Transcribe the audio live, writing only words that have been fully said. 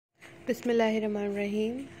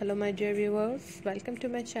Bismillahirrahmanirrahim. Hello my dear viewers, welcome to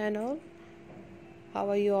my channel. How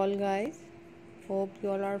are you all guys? Hope you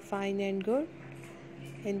all are fine and good.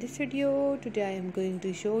 In this video today I am going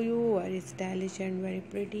to show you very stylish and very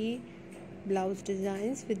pretty blouse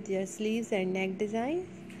designs with their sleeves and neck designs.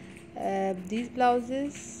 These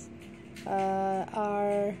blouses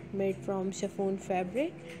are made from chiffon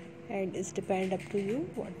fabric, and it's depend up to you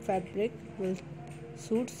what fabric will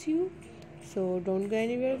suits you. So don't go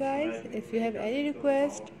anywhere guys. If you have any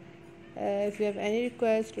request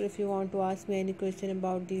or if you want to ask me any question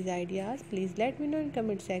about these ideas, please let me know in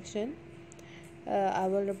comment section. I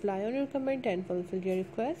will reply on your comment and fulfill your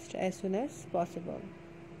request as soon as possible.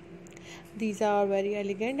 These are very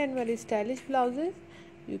elegant and very stylish blouses.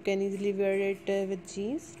 You can easily wear it with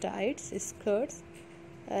jeans, tights, skirts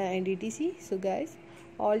and etc. So guys,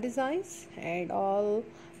 all designs and all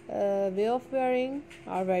way of wearing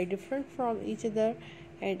are very different from each other,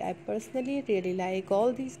 and I personally really like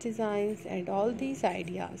all these designs and all these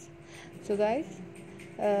ideas. So guys,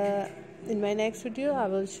 in my next video I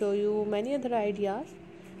will show you many other ideas,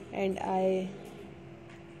 and I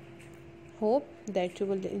hope that you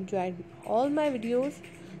will enjoy all my videos.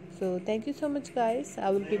 So thank you so much guys. I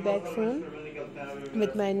will be back soon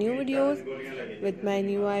with my new videos, with my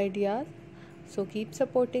new ideas. So keep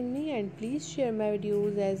supporting me and please share my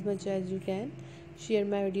videos as much as you can. Share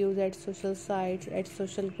my videos at social sites, at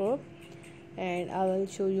social group, and I will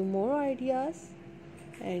show you more ideas.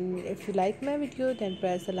 And if you like my video, then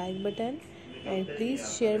press the like button and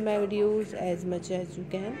please share my videos as much as you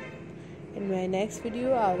can. In my next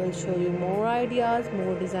video I will show you more ideas,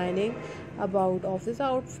 more designing about office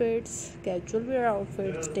outfits, casual wear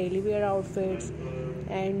outfits, daily wear outfits,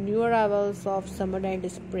 and new arrivals of summer and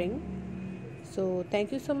spring. So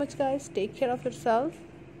thank you so much guys. Take care of yourself.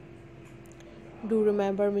 Do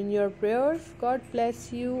remember me in your prayers. God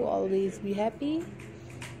bless you. Always be happy.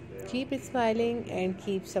 Keep smiling and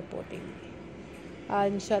keep supporting me.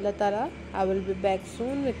 Inshallah ta'ala, I will be back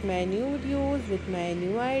soon with my new videos, with my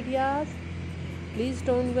new ideas. Please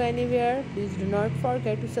don't go anywhere. Please do not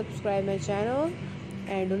forget to subscribe my channel,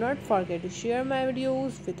 and do not forget to share my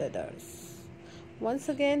videos with others. Once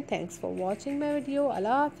again, thanks for watching my video.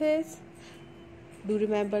 Allah Hafiz. Do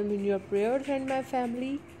remember me in your prayers and my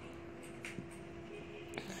family.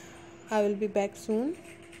 I will be back soon,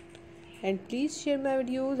 and please share my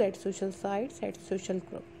videos at social sites, at social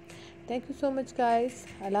group. Thank you so much guys.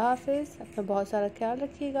 अल्लाह हाफिज़. अपना बहुत सारा ख्याल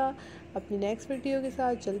रखिएगा. अपनी next video के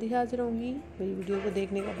साथ जल्दी हाजिर होंगी. मेरी वीडियो को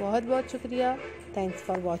देखने का बहुत बहुत शुक्रिया. Thanks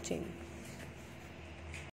for watching.